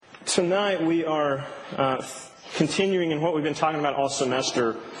Tonight we are continuing in what we've been talking about all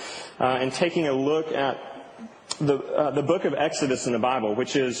semester and taking a look at the book of Exodus in the Bible,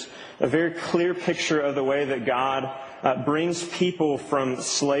 which is a very clear picture of the way that God brings people from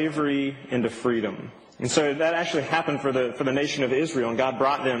slavery into freedom. And so that actually happened for the nation of Israel, and God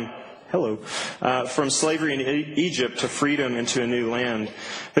brought them from slavery in Egypt to freedom into a new land.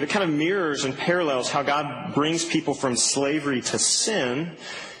 But it kind of mirrors and parallels how God brings people from slavery to sin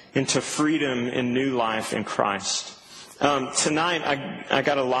into freedom and new life in Christ. Tonight, I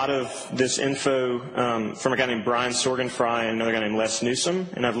got a lot of this info from a guy named Brian Sorgenfrey and another guy named Les Newsom,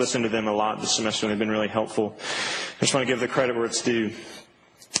 and I've listened to them a lot this semester, and they've been really helpful. I just want to give the credit where it's due.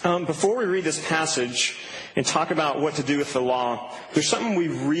 Before we read this passage and talk about what to do with the law, there's something we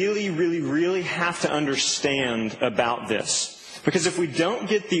really have to understand about this. Because if we don't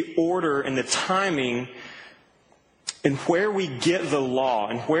get the order and the timing and where we get the law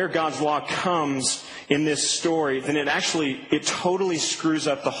and where God's law comes in this story, then it totally screws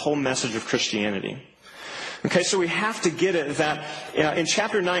up the whole message of Christianity. Okay, so we have to get it that in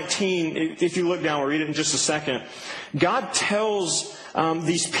chapter 19, if you look down, we'll read it in just a second, God tells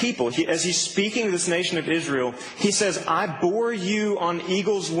these people, as he's speaking to this nation of Israel, he says, I bore you on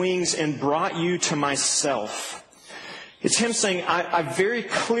eagle's wings and brought you to myself. It's him saying, I very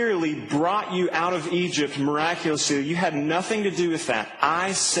clearly brought you out of Egypt miraculously. You had nothing to do with that.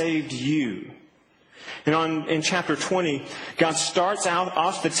 I saved you. And in chapter 20, God starts out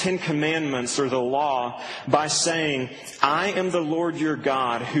off the Ten Commandments, or the law, by saying, I am the Lord your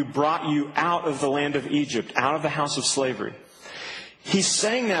God who brought you out of the land of Egypt, out of the house of slavery. He's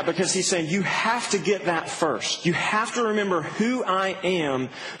saying that because he's saying you have to get that first. You have to remember who I am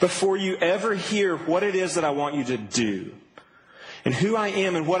before you ever hear what it is that I want you to do. And who I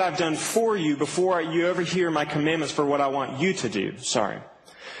am and what I've done for you before you ever hear my commandments for what I want you to do.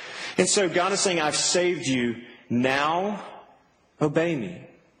 And so God is saying, I've saved you. Now obey me.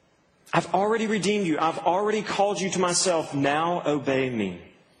 I've already redeemed you. I've already called you to myself. Now obey me.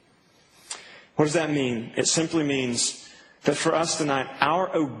 What does that mean? It simply means that for us tonight, our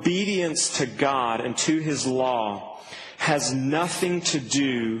obedience to God and to His law has nothing to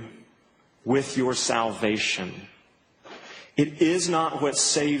do with your salvation. It is not what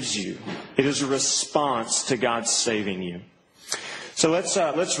saves you. It is a response to God saving you. So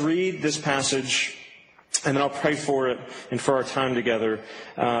let's read this passage, and then I'll pray for it and for our time together.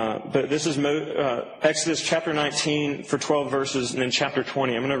 But this is Exodus chapter 19 for 12 verses, and then chapter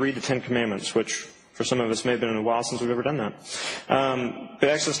 20. I'm going to read the Ten Commandments, which for some of us may have been a while since we've ever done that. But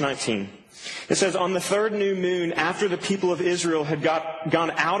Exodus 19. It says, on the third new moon, after the people of Israel had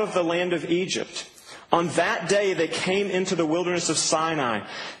gone out of the land of Egypt, on that day they came into the wilderness of Sinai.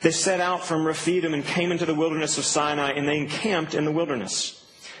 They set out from Rephidim and came into the wilderness of Sinai, and they encamped in the wilderness.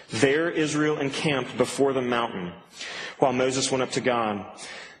 There Israel encamped before the mountain, while Moses went up to God.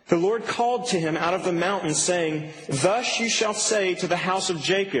 The Lord called to him out of the mountain, saying, thus you shall say to the house of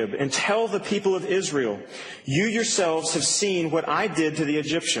Jacob, and tell the people of Israel, you yourselves have seen what I did to the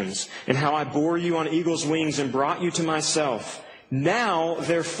Egyptians, and how I bore you on eagle's wings and brought you to myself. Now,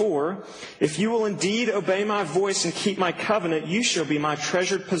 therefore, if you will indeed obey my voice and keep my covenant, you shall be my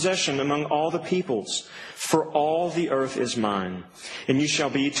treasured possession among all the peoples. For all the earth is mine, and you shall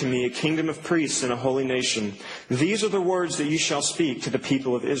be to me a kingdom of priests and a holy nation. These are the words that you shall speak to the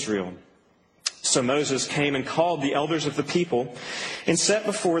people of Israel. So Moses came and called the elders of the people and set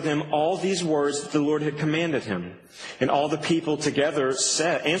before them all these words that the Lord had commanded him. And all the people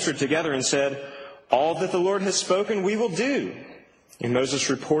answered together and said, all that the Lord has spoken we will do. And Moses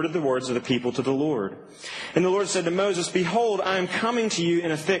reported the words of the people to the Lord. And the Lord said to Moses, behold, I am coming to you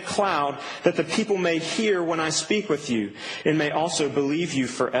in a thick cloud, that the people may hear when I speak with you, and may also believe you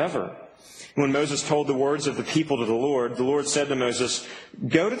forever. When Moses told the words of the people to the Lord said to Moses,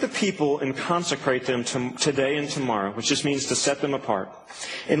 go to the people and consecrate them today and tomorrow, which just means to set them apart,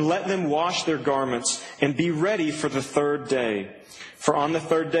 and let them wash their garments and be ready for the third day. For on the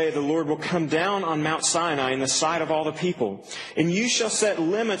third day the Lord will come down on Mount Sinai in the sight of all the people. And you shall set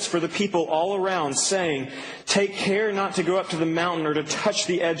limits for the people all around, saying, take care not to go up to the mountain or to touch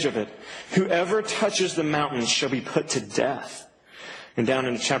the edge of it. Whoever touches the mountain shall be put to death. And down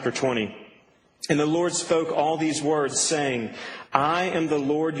into chapter 20. And the Lord spoke all these words, saying, I am the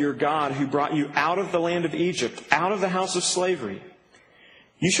Lord your God who brought you out of the land of Egypt, out of the house of slavery.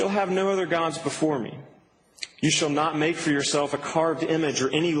 You shall have no other gods before me. You shall not make for yourself a carved image or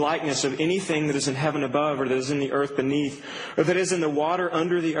any likeness of anything that is in heaven above or that is in the earth beneath or that is in the water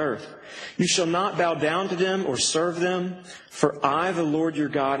under the earth. You shall not bow down to them or serve them, for I, the Lord your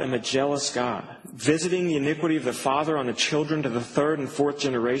God, am a jealous God, visiting the iniquity of the father on the children to the third and fourth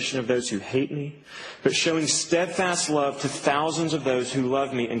generation of those who hate me, but showing steadfast love to thousands of those who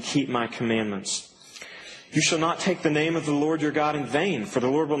love me and keep my commandments. You shall not take the name of the Lord your God in vain, for the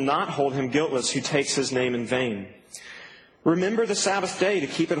Lord will not hold him guiltless who takes his name in vain. Remember the Sabbath day to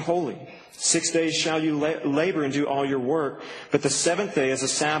keep it holy. 6 days shall you labor and do all your work, but the seventh day is a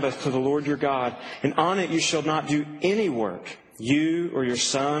Sabbath to the Lord your God, and on it you shall not do any work, you or your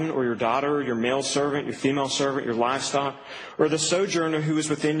son or your daughter, or your male servant, your female servant, your livestock, or the sojourner who is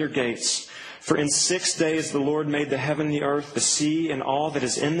within your gates. For in 6 days the Lord made the heaven, the earth, the sea, and all that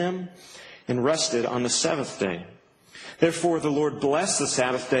is in them, and rested on the seventh day. Therefore the Lord blessed the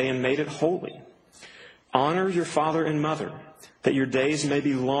Sabbath day and made it holy. Honor your father and mother, that your days may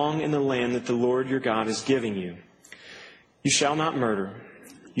be long in the land that the Lord your God is giving you. You shall not murder.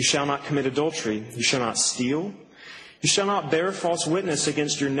 You shall not commit adultery. You shall not steal. You shall not bear false witness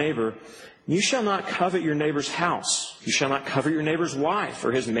against your neighbor. You shall not covet your neighbor's house. You shall not covet your neighbor's wife,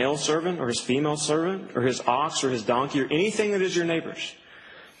 or his male servant, or his female servant, or his ox, or his donkey, or anything that is your neighbor's.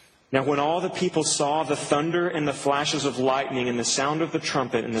 Now when all the people saw the thunder and the flashes of lightning and the sound of the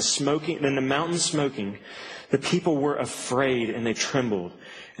trumpet and the smoking and the mountain smoking, the people were afraid and they trembled.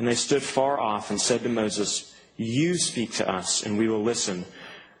 And they stood far off and said to Moses, You speak to us and we will listen.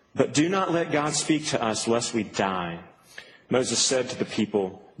 But do not let God speak to us lest we die. Moses said to the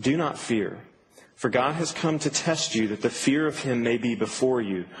people, Do not fear, for God has come to test you, that the fear of him may be before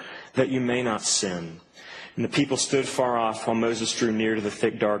you, that you may not sin. And the people stood far off while Moses drew near to the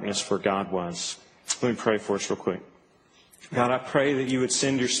thick darkness where God was. Let me pray for us real quick. God, I pray that you would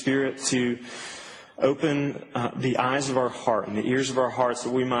send your Spirit to open the eyes of our heart and the ears of our hearts,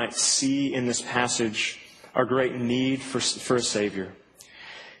 that we might see in this passage our great need for a Savior.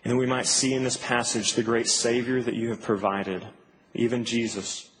 And that we might see in this passage the great Savior that you have provided, even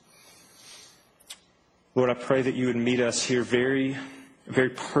Jesus. Lord, I pray that you would meet us here very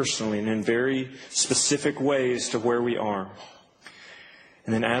personally and in very specific ways to where we are.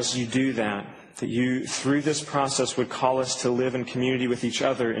 And then as you do that you, through this process, would call us to live in community with each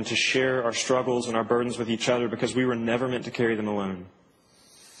other and to share our struggles and our burdens with each other, because we were never meant to carry them alone.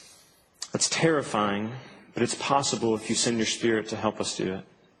 That's terrifying, but it's possible if you send your Spirit to help us do it.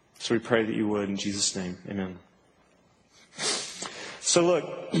 So we pray that you would, in Jesus' name. Amen. So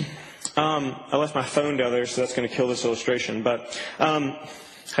look, I left my phone down there, so that's going to kill this illustration. But,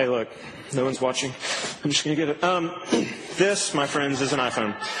 hey, look, no one's watching. I'm just going to get it. This, my friends, is an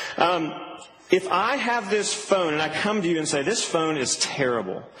iPhone. If I have this phone and I come to you and say, this phone is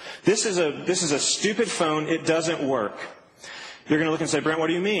terrible. This is a stupid phone. It doesn't work. You're going to look and say, Brent, what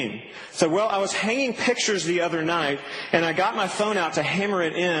do you mean? So, well, I was hanging pictures the other night, and I got my phone out to hammer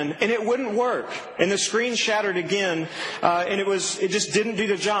it in, and it wouldn't work. And the screen shattered again, and it just didn't do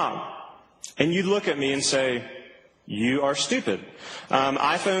the job. And you'd look at me and say, you are stupid.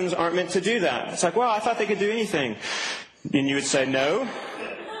 iPhones aren't meant to do that. It's like, well, I thought they could do anything. And you would say, no,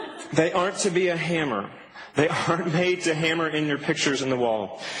 they aren't to be a hammer. They aren't made to hammer in your pictures in the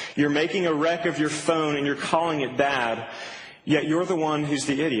wall. You're making a wreck of your phone and you're calling it bad, yet you're the one who's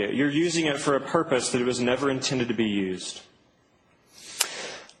the idiot. You're using it for a purpose that it was never intended to be used.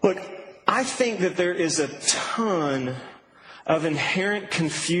 Look, I think that there is a ton of inherent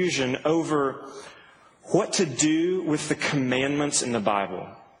confusion over what to do with the commandments in the Bible.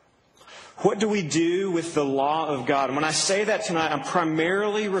 What do we do with the law of God? And when I say that tonight, I'm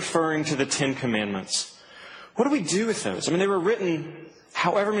primarily referring to the Ten Commandments. What do we do with those? I mean, they were written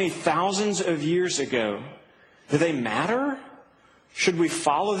however many thousands of years ago. Do they matter? Should we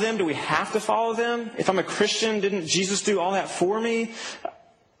follow them? Do we have to follow them? If I'm a Christian, didn't Jesus do all that for me?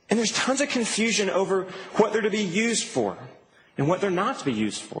 And there's tons of confusion over what they're to be used for and what they're not to be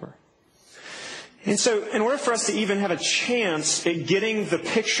used for. And so in order for us to even have a chance at getting the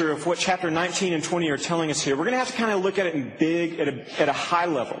picture of what chapter 19 and 20 are telling us here, we're going to have to kind of look at it at a high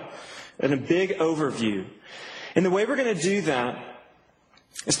level, in a big overview. And the way we're going to do that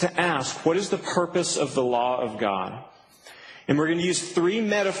is to ask, what is the purpose of the law of God? And we're going to use three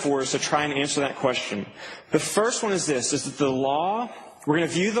metaphors to try and answer that question. The first one is this, is that the law, we're going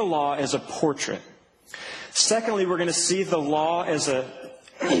to view the law as a portrait. Secondly, we're going to see the law as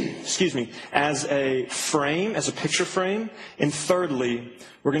as a frame, as a picture frame. And thirdly,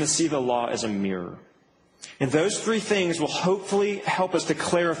 we're going to see the law as a mirror. And those three things will hopefully help us to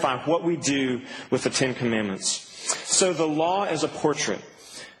clarify what we do with the Ten Commandments. So the law as a portrait.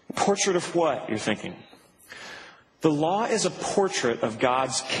 A portrait of what, you're thinking? The law is a portrait of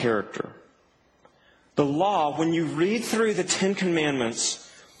God's character. The law, when you read through the Ten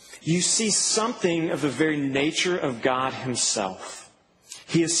Commandments, you see something of the very nature of God himself.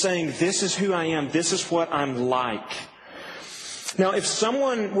 He is saying, this is who I am. This is what I'm like. Now, if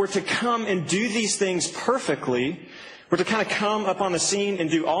someone were to come and do these things perfectly, were to kind of come up on the scene and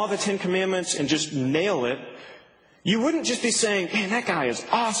do all the Ten Commandments and just nail it, you wouldn't just be saying, man, that guy is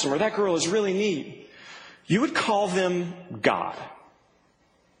awesome or that girl is really neat. You would call them God.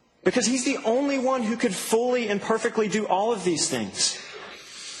 Because he's the only one who could fully and perfectly do all of these things.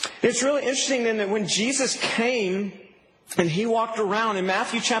 It's really interesting then that when Jesus came and he walked around in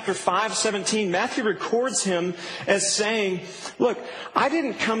Matthew chapter 5:17, Matthew records him as saying, look, I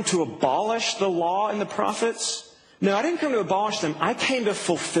didn't come to abolish the law and the prophets. No, I didn't come to abolish them. I came to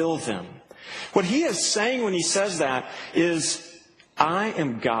fulfill them. What he is saying when he says that is, I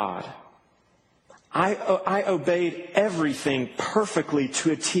am God. I obeyed everything perfectly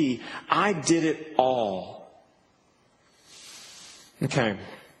to a T. I did it all. Okay.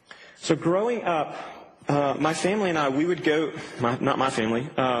 So growing up, my family and I, we would go, not my family,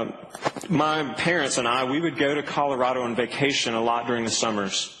 my parents and I, we would go to Colorado on vacation a lot during the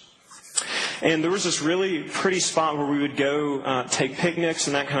summers. And there was this really pretty spot where we would go take picnics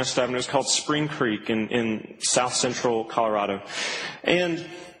and that kind of stuff, and it was called Spring Creek in south central Colorado. And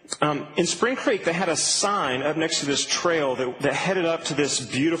in Spring Creek, they had a sign up next to this trail that headed up to this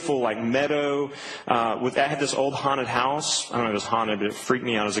beautiful like meadow that had this old haunted house. I don't know if it was haunted, but it freaked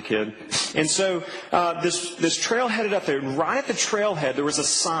me out as a kid. And so this trail headed up there, and right at the trailhead there was a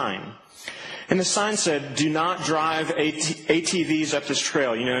sign. And the sign said, do not drive ATVs up this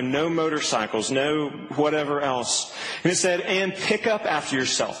trail. You know, no motorcycles, no whatever else. And it said, and pick up after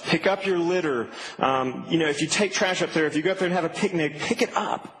yourself. Pick up your litter. If you take trash up there, if you go up there and have a picnic, pick it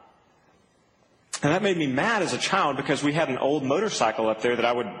up. And that made me mad as a child because we had an old motorcycle up there that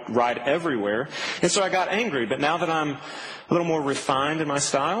I would ride everywhere. And so I got angry. But now that I'm a little more refined in my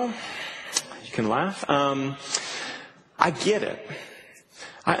style, you can laugh, I get it.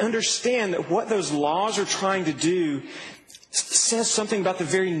 I understand that what those laws are trying to do says something about the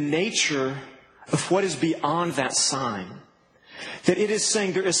very nature of what is beyond that sign. That it is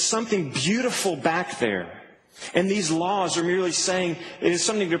saying there is something beautiful back there. And these laws are merely saying it is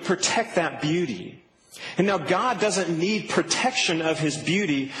something to protect that beauty. And now God doesn't need protection of his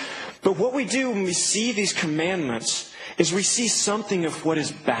beauty. But what we do when we see these commandments is we see something of what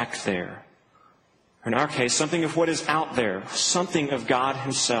is back there. In our case, something of what is out there, something of God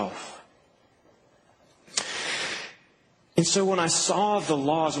himself. And so when I saw the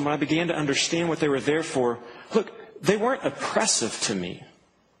laws and when I began to understand what they were there for, look, they weren't oppressive to me.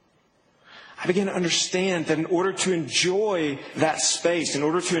 I began to understand that in order to enjoy that space, in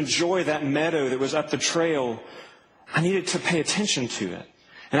order to enjoy that meadow that was up the trail, I needed to pay attention to it.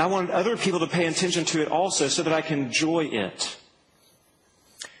 And I wanted other people to pay attention to it also so that I can enjoy it.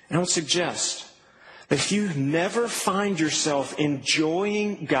 And I would suggest that if you never find yourself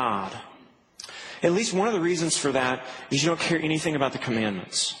enjoying God, at least one of the reasons for that is you don't care anything about the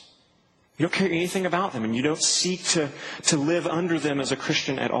commandments. You don't care anything about them, and you don't seek to live under them as a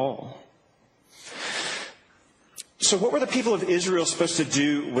Christian at all. So what were the people of Israel supposed to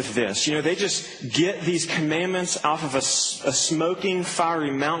do with this? You know, they just get these commandments off of a smoking,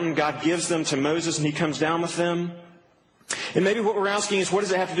 fiery mountain. God gives them to Moses, and he comes down with them. And maybe what we're asking is, what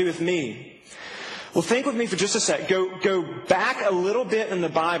does it have to do with me? Well, think with me for just a sec. Go back a little bit in the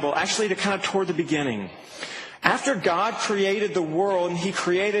Bible, actually to kind of toward the beginning. After God created the world and he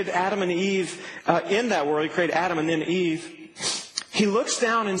created Adam and Eve in that world, he created Adam and then Eve, he looks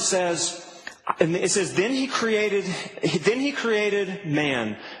down and says, and it says, then he created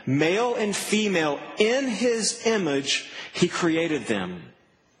man, male and female, in his image he created them.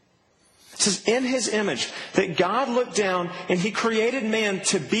 It says, in his image, that God looked down and he created man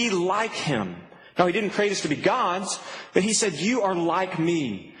to be like him. Now, he didn't create us to be gods, but he said, you are like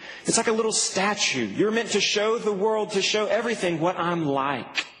me. It's like a little statue. You're meant to show the world, to show everything what I'm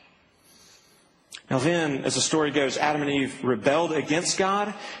like. Now then, as the story goes, Adam and Eve rebelled against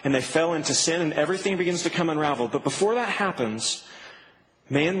God, and they fell into sin, and everything begins to come unraveled. But before that happens,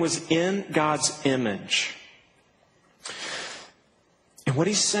 man was in God's image. And what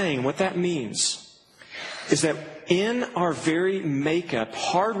he's saying, what that means, is that in our very makeup,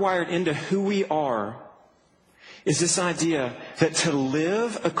 hardwired into who we are, is this idea that to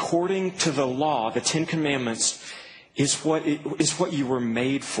live according to the law, the Ten Commandments, is what you were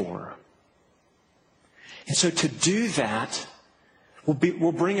made for. And so to do that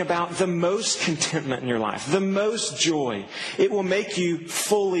will bring about the most contentment in your life, the most joy. It will make you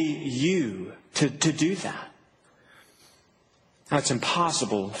fully you to do that. Now, it's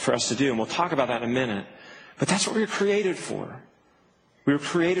impossible for us to do, and we'll talk about that in a minute. But that's what we were created for. We were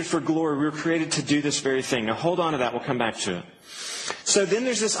created for glory. We were created to do this very thing. Now, hold on to that. We'll come back to it. So then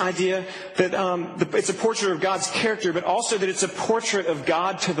there's this idea that it's a portrait of God's character, but also that it's a portrait of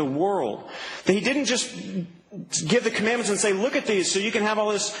God to the world. That He didn't just give the commandments and say, look at these so you can have all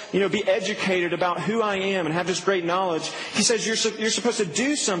this, be educated about who I am and have this great knowledge. He says you're supposed to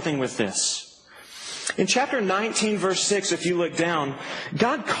do something with this. In chapter 19, verse 6, if you look down,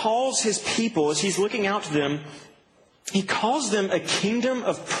 God calls His people, as He's looking out to them, He calls them a kingdom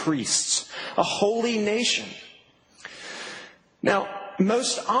of priests, a holy nation. Now,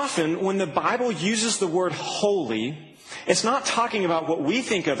 most often when the Bible uses the word holy, it's not talking about what we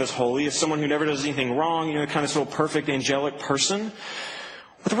think of as holy, as someone who never does anything wrong, kind of sort of perfect, angelic person.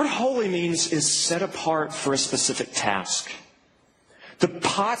 What the word holy means is set apart for a specific task. The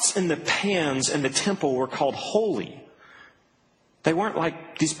pots and the pans in the temple were called holy. They weren't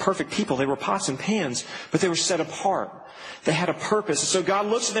like these perfect people. They were pots and pans, but they were set apart. They had a purpose. So God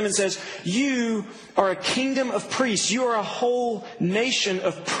looks at them and says, you are a kingdom of priests. You are a whole nation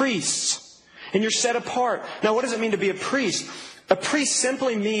of priests. And you're set apart. Now, what does it mean to be a priest? A priest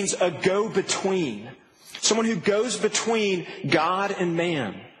simply means a go-between. Someone who goes between God and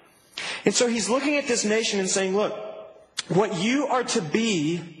man. And so He's looking at this nation and saying, look, what you are to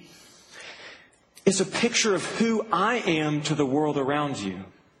be is a picture of who I am to the world around you.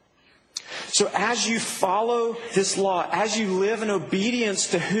 So as you follow this law, as you live in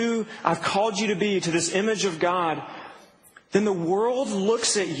obedience to who I've called you to be, to this image of God, then the world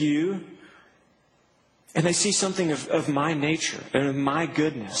looks at you and they see something of my nature and of my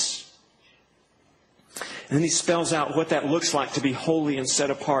goodness. And then He spells out what that looks like to be holy and set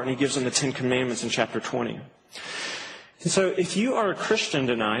apart, and He gives them the 10 Commandments in chapter 20. And so if you are a Christian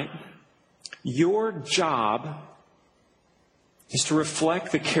tonight, your job is to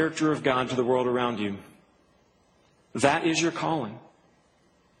reflect the character of God to the world around you. That is your calling.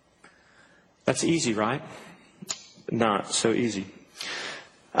 That's easy, right? Not so easy.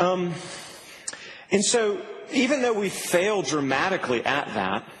 And so even though we fail dramatically at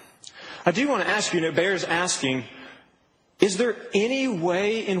that, I do want to ask you, it bears asking, is there any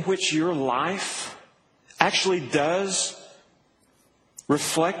way in which your life actually does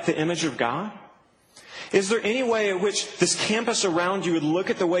reflect the image of God? Is there any way in which this campus around you would look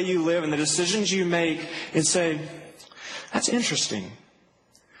at the way you live and the decisions you make and say, that's interesting.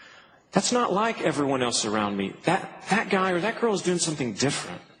 That's not like everyone else around me. That guy or that girl is doing something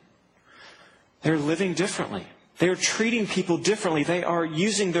different. They're living differently. They are treating people differently. They are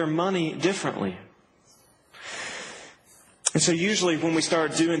using their money differently. And so usually when we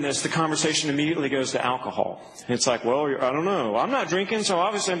start doing this, the conversation immediately goes to alcohol. And it's like, well, I don't know. I'm not drinking, so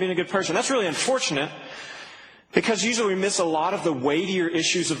obviously I'm being a good person. That's really unfortunate because usually we miss a lot of the weightier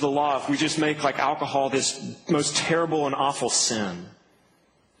issues of the law if we just make like alcohol this most terrible and awful sin.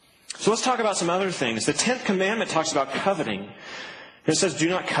 So let's talk about some other things. The 10th commandment talks about coveting. It says, do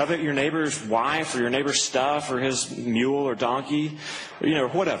not covet your neighbor's wife or your neighbor's stuff or his mule or donkey, or,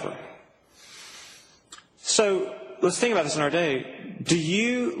 whatever. So let's think about this in our day. Do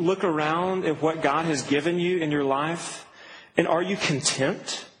you look around at what God has given you in your life, and are you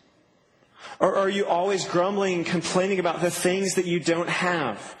content? Or are you always grumbling and complaining about the things that you don't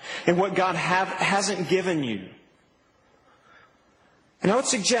have and what God hasn't given you? And I would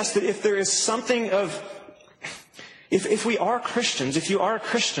suggest that if there is something of, if we are Christians, if you are a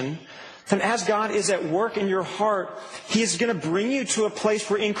Christian, then as God is at work in your heart, He is going to bring you to a place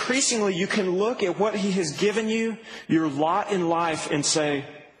where increasingly you can look at what He has given you, your lot in life, and say,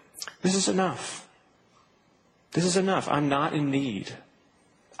 this is enough. This is enough. I'm not in need.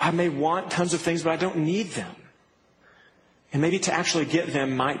 I may want tons of things, but I don't need them. And maybe to actually get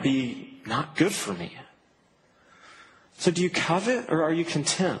them might be not good for me. So do you covet or are you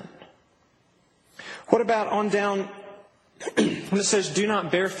content? What about on down when it says, do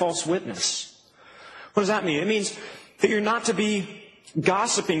not bear false witness? What does that mean? It means that you're not to be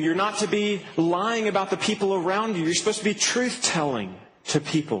gossiping. You're not to be lying about the people around you. You're supposed to be truth-telling to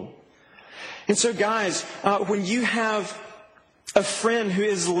people. And so, guys, when you have a friend who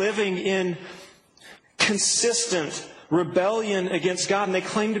is living in consistent rebellion against God and they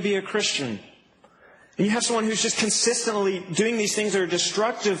claim to be a Christian, and you have someone who's just consistently doing these things that are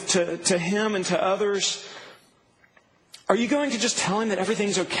destructive to him and to others, are you going to just tell him that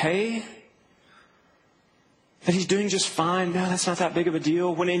everything's okay? That he's doing just fine? No, that's not that big of a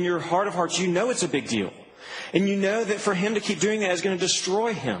deal. When in your heart of hearts, you know it's a big deal. And you know that for him to keep doing that is going to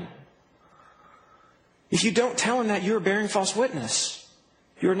destroy him. If you don't tell him that, you're bearing false witness.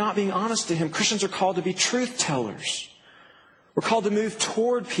 You're not being honest to him. Christians are called to be truth tellers. We're called to move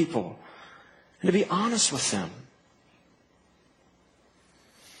toward people and to be honest with them.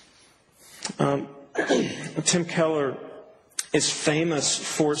 Tim Keller is famous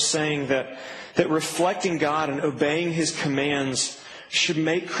for saying that reflecting God and obeying His commands should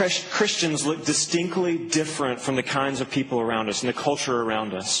make Christians look distinctly different from the kinds of people around us and the culture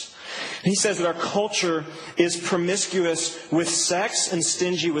around us. And he says that our culture is promiscuous with sex and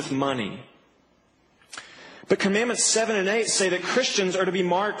stingy with money. But Commandments 7 and 8 say that Christians are to be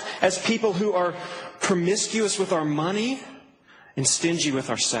marked as people who are promiscuous with our money and stingy with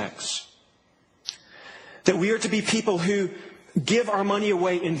our sex. That we are to be people who give our money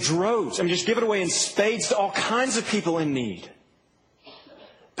away in droves. I mean, just give it away in spades to all kinds of people in need.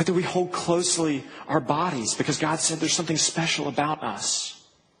 But that we hold closely our bodies because God said there's something special about us.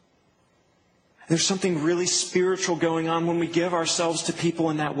 There's something really spiritual going on when we give ourselves to people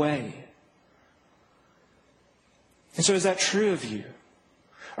in that way. And so is that true of you?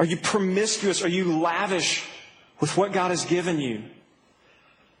 Are you promiscuous? Are you lavish with what God has given you?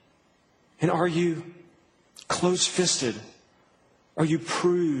 And are you close-fisted? Are you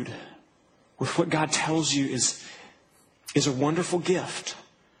prude with what God tells you is a wonderful gift,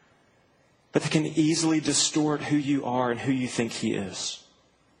 but that can easily distort who you are and who you think He is?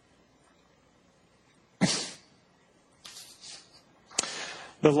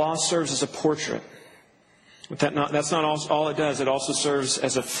 The law serves as a portrait. But that's not all it does. It also serves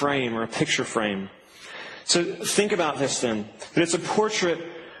as a frame or a picture frame. So think about this then. That it's a portrait,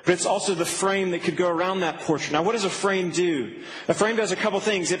 but it's also the frame that could go around that portrait. Now, what does a frame do? A frame does a couple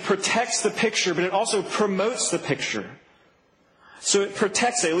things. It protects the picture, but it also promotes the picture. So it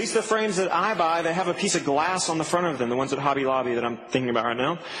protects it. At least the frames that I buy, they have a piece of glass on the front of them. The ones at Hobby Lobby that I'm thinking about right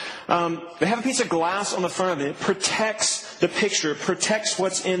now. They have a piece of glass on the front of it. It protects the picture. It protects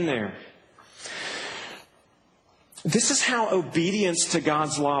what's in there. This is how obedience to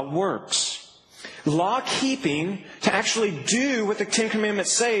God's law works. Law keeping, to actually do what the Ten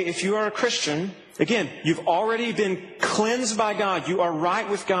Commandments say if you are a Christian. Again, you've already been cleansed by God. You are right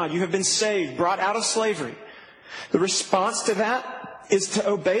with God. You have been saved, brought out of slavery. The response to that is to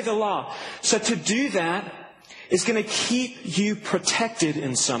obey the law. So to do that is going to keep you protected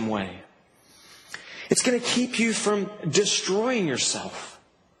in some way. It's going to keep you from destroying yourself.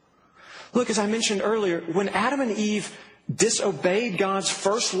 Look, as I mentioned earlier, when Adam and Eve disobeyed God's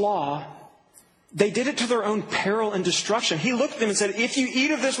first law, they did it to their own peril and destruction. He looked at them and said, if you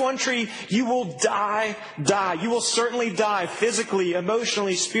eat of this one tree, you will die. You will certainly die physically,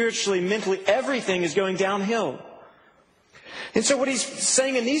 emotionally, spiritually, mentally. Everything is going downhill. And so what He's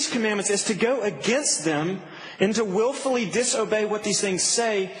saying in these commandments is to go against them and to willfully disobey what these things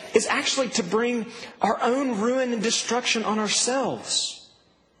say is actually to bring our own ruin and destruction on ourselves.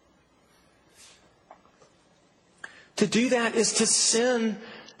 To do that is to sin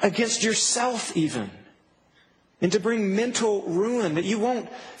against yourself even. And to bring mental ruin, that you won't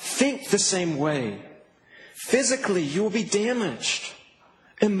think the same way. Physically, you will be damaged.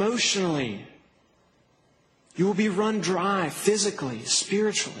 Emotionally, you will be run dry. Physically,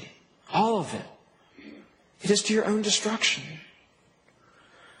 spiritually, all of it. It is to your own destruction.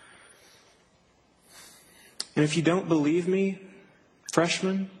 And if you don't believe me,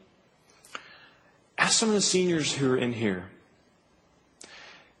 freshmen, ask some of the seniors who are in here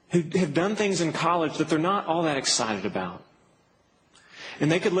who have done things in college that they're not all that excited about. And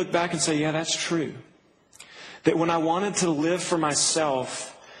they could look back and say, yeah, that's true. That when I wanted to live for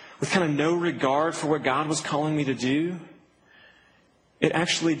myself with kind of no regard for what God was calling me to do, it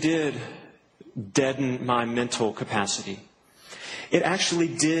actually did deaden my mental capacity. It actually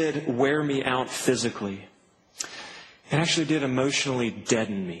did wear me out physically. It actually did emotionally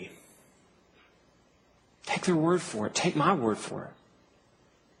deaden me. Take their word for it. Take my word for it.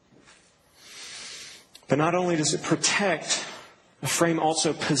 But not only does it protect, the frame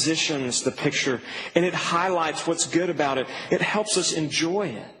also positions the picture, and it highlights what's good about it. It helps us enjoy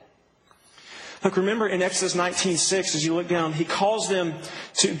it. Look, remember in Exodus 19:6, as you look down, He calls them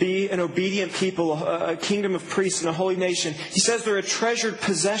to be an obedient people, a kingdom of priests and a holy nation. He says they're a treasured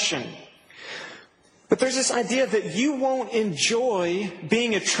possession. But there's this idea that you won't enjoy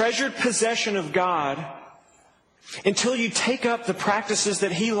being a treasured possession of God until you take up the practices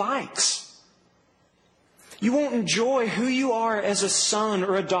that He likes. You won't enjoy who you are as a son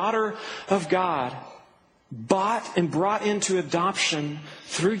or a daughter of God, bought and brought into adoption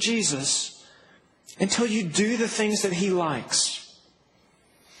through Jesus, until you do the things that He likes.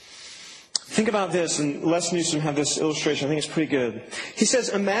 Think about this, and Les Newsom had this illustration. I think it's pretty good. He says,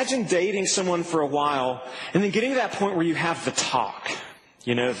 imagine dating someone for a while and then getting to that point where you have the talk.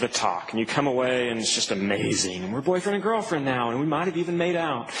 the talk. And you come away and it's just amazing. And we're boyfriend and girlfriend now. And we might have even made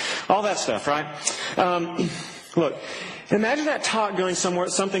out. All that stuff, right? Look, imagine that talk going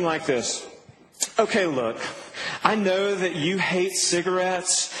something like this. Okay, look, I know that you hate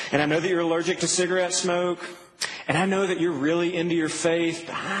cigarettes. And I know that you're allergic to cigarette smoke. And I know that you're really into your faith,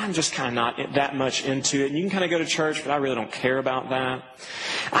 but I'm just kind of not that much into it. And you can kind of go to church, but I really don't care about that.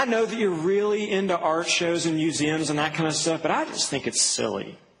 I know that you're really into art shows and museums and that kind of stuff, but I just think it's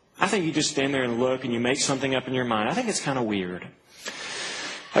silly. I think you just stand there and look and you make something up in your mind. I think it's kind of weird.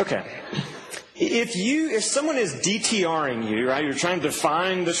 Okay. If someone is DTRing you, right, you're trying to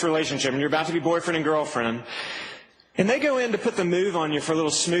define this relationship and you're about to be boyfriend and girlfriend, and they go in to put the move on you for a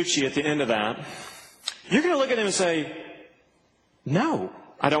little smoochie at the end of that, you're going to look at them and say, no,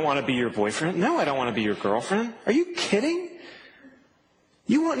 I don't want to be your boyfriend. No, I don't want to be your girlfriend. Are you kidding?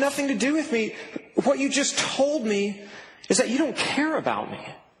 You want nothing to do with me. What you just told me is that you don't care about me.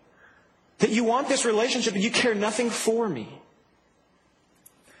 That you want this relationship, but you care nothing for me.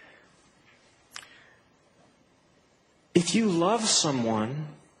 If you love someone,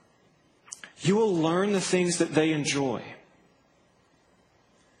 you will learn the things that they enjoy.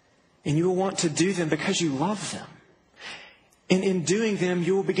 And you will want to do them because you love them. And in doing them,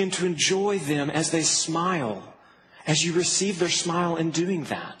 you will begin to enjoy them as they smile, as you receive their smile in doing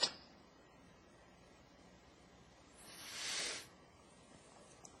that.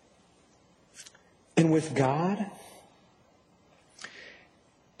 And with God,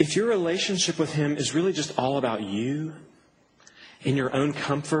 if your relationship with Him is really just all about you and your own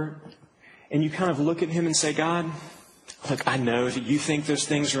comfort, and you kind of look at Him and say, God, look, I know that you think those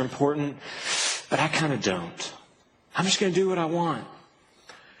things are important, but I kind of don't. I'm just going to do what I want.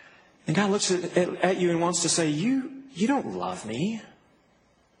 And God looks at you and wants to say, you don't love me.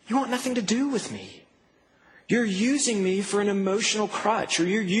 You want nothing to do with me. You're using me for an emotional crutch, or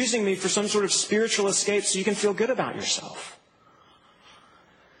you're using me for some sort of spiritual escape so you can feel good about yourself.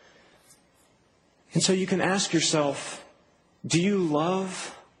 And so you can ask yourself, do you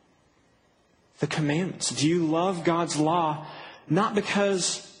love the commandments? Do you love God's law, not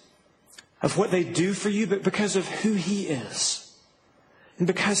because of what they do for you, but because of who He is? And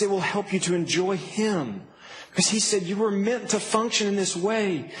because it will help you to enjoy Him. Because He said you were meant to function in this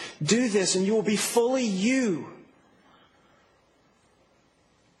way. Do this and you will be fully you.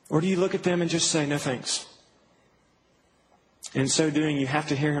 Or do you look at them and just say, no thanks? In so doing, you have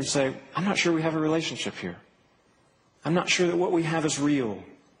to hear Him say, I'm not sure we have a relationship here. I'm not sure that what we have is real.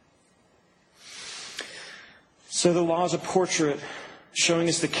 So the law is a portrait showing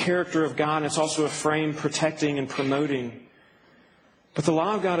us the character of God, and it's also a frame protecting and promoting. But the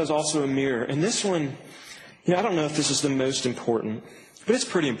law of God is also a mirror. And this one, I don't know if this is the most important, but it's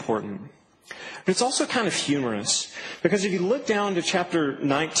pretty important. But it's also kind of humorous, because if you look down to chapter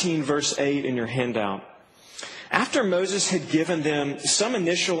 19, verse 8 in your handout, after Moses had given them some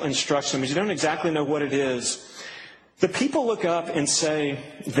initial instruction, but you don't exactly know what it is, the people look up and say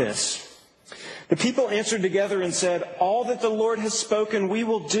this. The people answered together and said, all that the Lord has spoken, we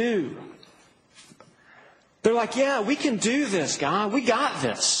will do. They're like, yeah, we can do this, God. We got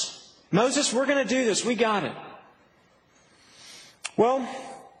this. Moses, we're going to do this. We got it. Well,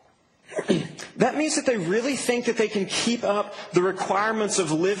 that means that they really think that they can keep up the requirements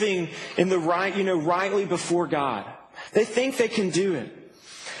of living in the right, rightly before God. They think they can do it.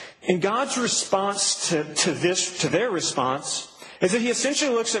 And God's response to their response, is that He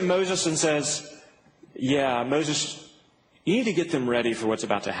essentially looks at Moses and says, yeah, Moses, you need to get them ready for what's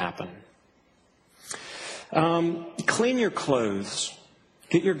about to happen. Clean your clothes.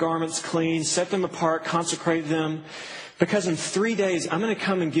 Get your garments clean. Set them apart. Consecrate them. Because in 3 days, I'm going to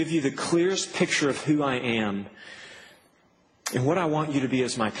come and give you the clearest picture of who I am and what I want you to be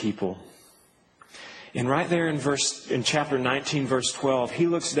as my people. And right there in chapter 19, verse 12, He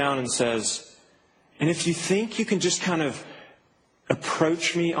looks down and says, and if you think you can just kind of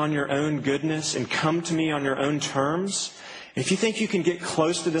approach me on your own goodness and come to me on your own terms, if you think you can get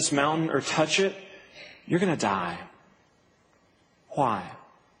close to this mountain or touch it, you're going to die. Why?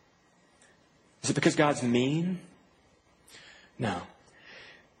 Is it because God's mean? No.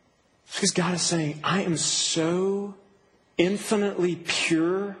 It's because God is saying, I am so infinitely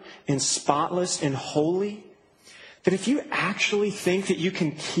pure and spotless and holy that if you actually think that you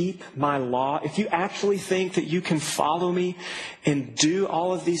can keep my law, if you actually think that you can follow me and do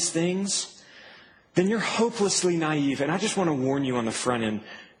all of these things, then you're hopelessly naive. And I just want to warn you on the front end,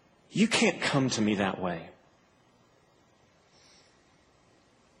 you can't come to me that way.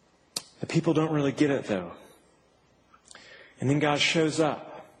 The people don't really get it, though. And then God shows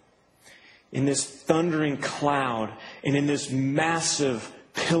up in this thundering cloud, And in this massive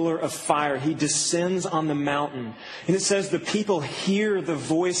pillar of fire, he descends on the mountain. And it says the people hear the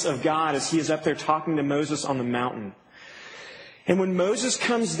voice of God as he is up there talking to Moses on the mountain. And when Moses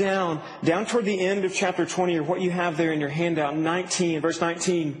comes down toward the end of chapter 20, or what you have there in your handout, verse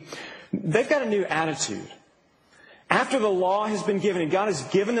 19, they've got a new attitude. After the law has been given, and God has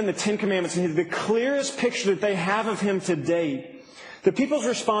given them the Ten Commandments, and the clearest picture that they have of him to date, the people's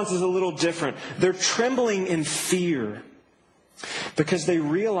response is a little different. They're trembling in fear because they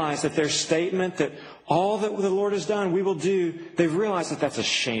realize that their statement that all that the Lord has done, we will do, they realize that that's a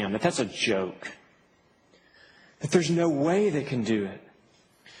sham, that that's a joke. That there's no way they can do it.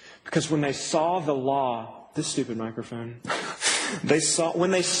 Because when they saw the law, this stupid microphone,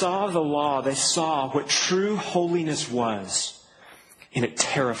 when they saw the law, they saw what true holiness was, and it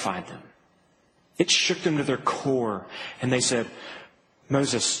terrified them. It shook them to their core, and they said,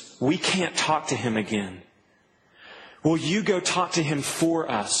 Moses, we can't talk to him again. Will you go talk to him for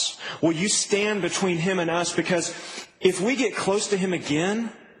us? Will you stand between him and us? Because if we get close to him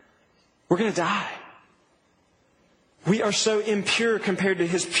again, we're going to die. We are so impure compared to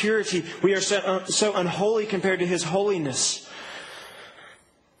his purity. We are so unholy compared to his holiness.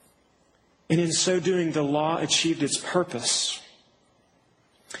 And in so doing, the law achieved its purpose.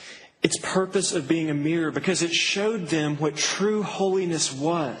 Its purpose of being a mirror, because it showed them what true holiness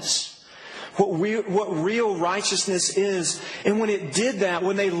was. What real righteousness is. And when it did that,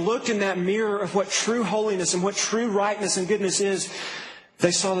 when they looked in that mirror of what true holiness and what true rightness and goodness is,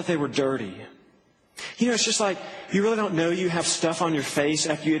 they saw that they were dirty. You know, it's just like you really don't know you have stuff on your face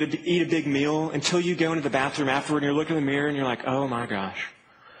after you eat a big meal until you go into the bathroom afterward and you're looking in the mirror and you're like, oh my gosh.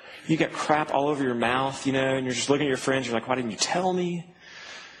 You got crap all over your mouth, you know, and you're just looking at your friends. You're like, why didn't you tell me?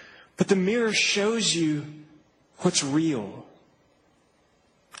 But the mirror shows you what's real.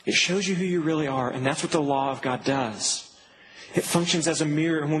 It shows you who you really are. And that's what the law of God does. It functions as a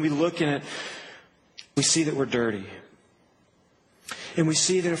mirror. And when we look in it, we see that we're dirty. And we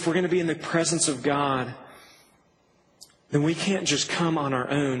see that if we're going to be in the presence of God, then we can't just come on our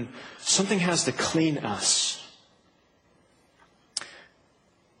own. Something has to clean us.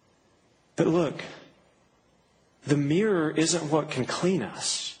 But look, the mirror isn't what can clean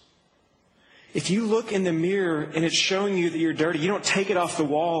us. If you look in the mirror and it's showing you that you're dirty, you don't take it off the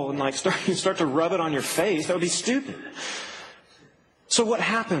wall and start to rub it on your face. That would be stupid. So what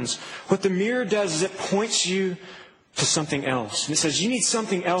happens? What the mirror does is it points you to something else. And it says, you need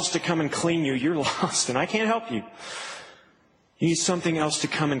something else to come and clean you. You're lost and I can't help you. You need something else to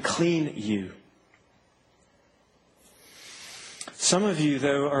come and clean you. Some of you,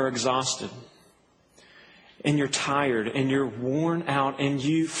 though, are exhausted. And you're tired and you're worn out and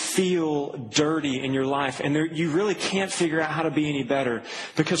you feel dirty in your life. And you really can't figure out how to be any better.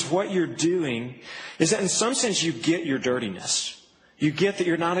 Because what you're doing is that in some sense you get your dirtiness. You get that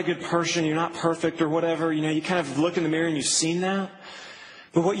you're not a good person, you're not perfect or whatever. You know, you kind of look in the mirror and you've seen that.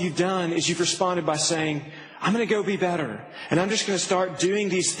 But what you've done is you've responded by saying, I'm going to go be better. And I'm just going to start doing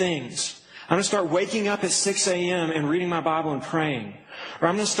these things. I'm going to start waking up at 6 a.m. and reading my Bible and praying. Or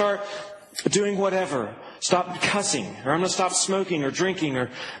I'm going to start doing whatever. Stop cussing. Or I'm going to stop smoking or drinking or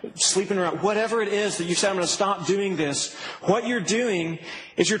sleeping around. Whatever it is that you say, I'm going to stop doing this. What you're doing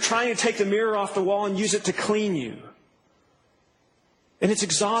is you're trying to take the mirror off the wall and use it to clean you. And it's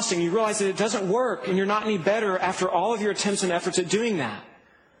exhausting. You realize that it doesn't work and you're not any better after all of your attempts and efforts at doing that.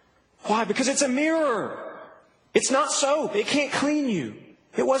 Why? Because it's a mirror. It's not soap. It can't clean you.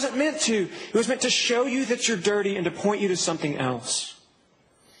 It wasn't meant to. It was meant to show you that you're dirty and to point you to something else.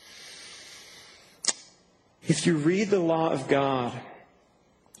 If you read the law of God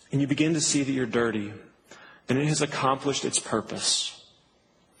and you begin to see that you're dirty, then it has accomplished its purpose.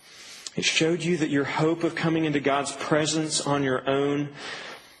 It showed you that your hope of coming into God's presence on your own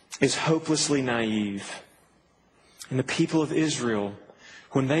is hopelessly naive. And the people of Israel,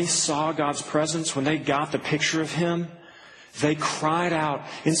 when they saw God's presence, when they got the picture of Him, they cried out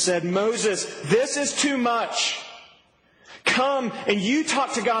and said, Moses, this is too much. Come and you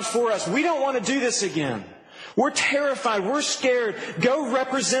talk to God for us. We don't want to do this again. We're terrified. We're scared. Go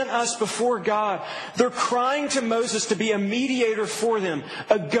represent us before God. They're crying to Moses to be a mediator for them,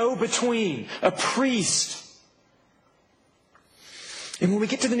 a go-between, a priest. And when we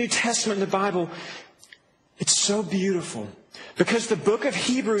get to the New Testament in the Bible, it's so beautiful. Because the book of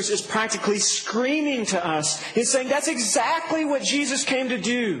Hebrews is practically screaming to us. It's saying that's exactly what Jesus came to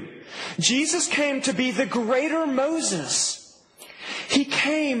do. Jesus came to be the greater Moses. He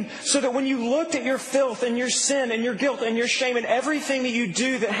came so that when you looked at your filth and your sin and your guilt and your shame and everything that you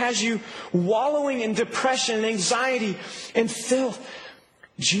do that has you wallowing in depression and anxiety and filth,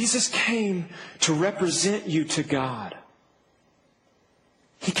 Jesus came to represent you to God.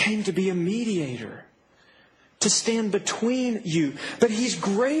 He came to be a mediator, to stand between you. But He's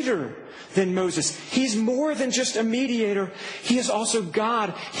greater than Moses. He's more than just a mediator. He is also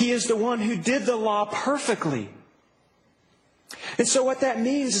God. He is the one who did the law perfectly. And so what that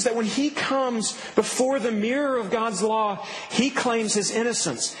means is that when He comes before the mirror of God's law, He claims His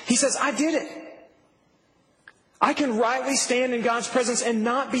innocence. He says, I did it. I can rightly stand in God's presence and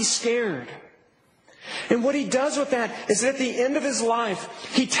not be scared. And what He does with that is that at the end of His life,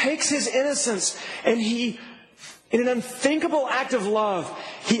 He takes His innocence and He, in an unthinkable act of love,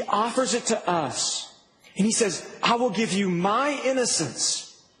 He offers it to us. And He says, I will give you my innocence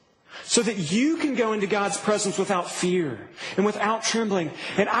so that you can go into God's presence without fear and without trembling.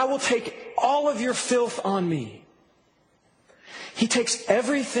 And I will take all of your filth on me. He takes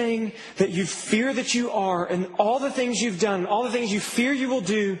everything that you fear that you are and all the things you've done, all the things you fear you will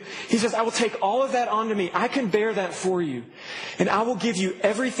do. He says, I will take all of that onto me. I can bear that for you. And I will give you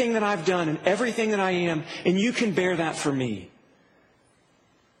everything that I've done and everything that I am, and you can bear that for me.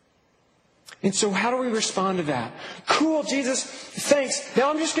 And so how do we respond to that? Cool, Jesus, thanks. Now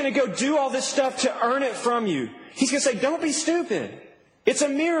I'm just going to go do all this stuff to earn it from you. He's going to say, don't be stupid. It's a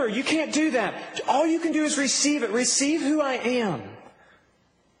mirror. You can't do that. All you can do is receive it. Receive who I am.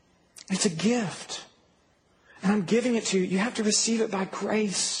 It's a gift. And I'm giving it to you. You have to receive it by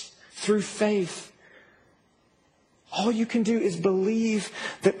grace, through faith. All you can do is believe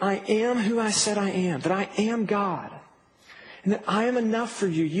that I am who I said I am, that I am God, and that I am enough for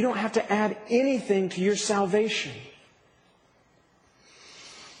you. You don't have to add anything to your salvation.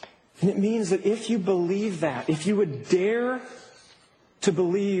 And it means that if you believe that, if you would dare to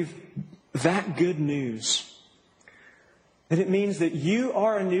believe that good news, that it means that you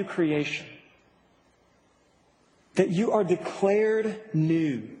are a new creation, that you are declared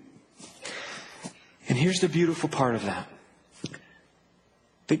new. And here's the beautiful part of that.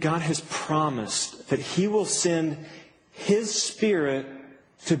 That God has promised that He will send His Spirit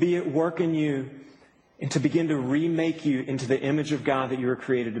to be at work in you and to begin to remake you into the image of God that you were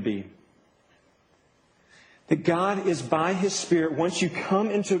created to be. That God is by His Spirit, once you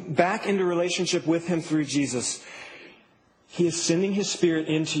come back into relationship with Him through Jesus, He is sending His Spirit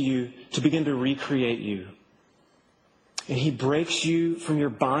into you to begin to recreate you. And He breaks you from your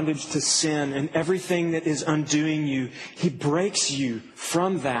bondage to sin and everything that is undoing you. He breaks you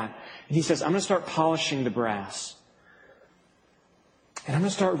from that. And He says, I'm going to start polishing the brass. And I'm going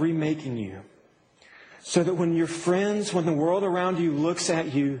to start remaking you. So that when your friends, when the world around you looks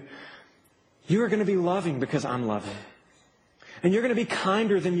at you, you are going to be loving because I'm loving. And you're going to be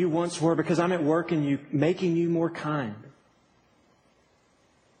kinder than you once were because I'm at work in you, making you more kind.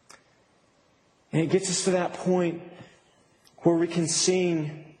 And it gets us to that point where we can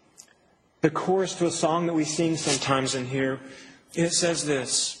sing the chorus to a song that we sing sometimes in here. And it says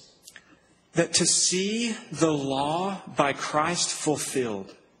this, that to see the law by Christ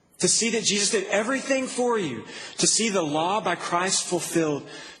fulfilled, to see that Jesus did everything for you, to see the law by Christ fulfilled,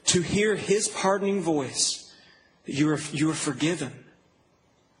 to hear His pardoning voice, that you are forgiven,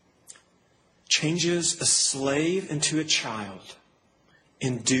 changes a slave into a child,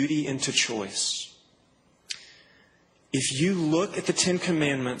 and duty into choice. If you look at the Ten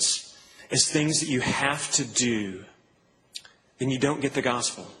Commandments as things that you have to do, then you don't get the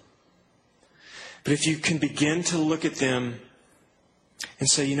gospel. But if you can begin to look at them and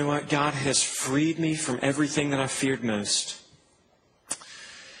say, you know what, God has freed me from everything that I feared most.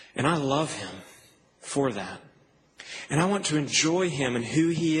 And I love Him for that. And I want to enjoy Him and who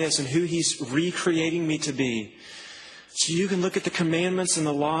He is and who He's recreating me to be. So you can look at the commandments and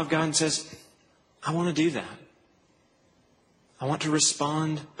the law of God and says, I want to do that. I want to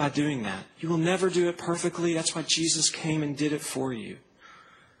respond by doing that. You will never do it perfectly. That's why Jesus came and did it for you.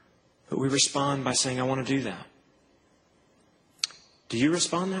 But we respond by saying, I want to do that. Do you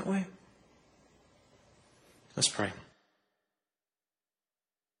respond that way? Let's pray.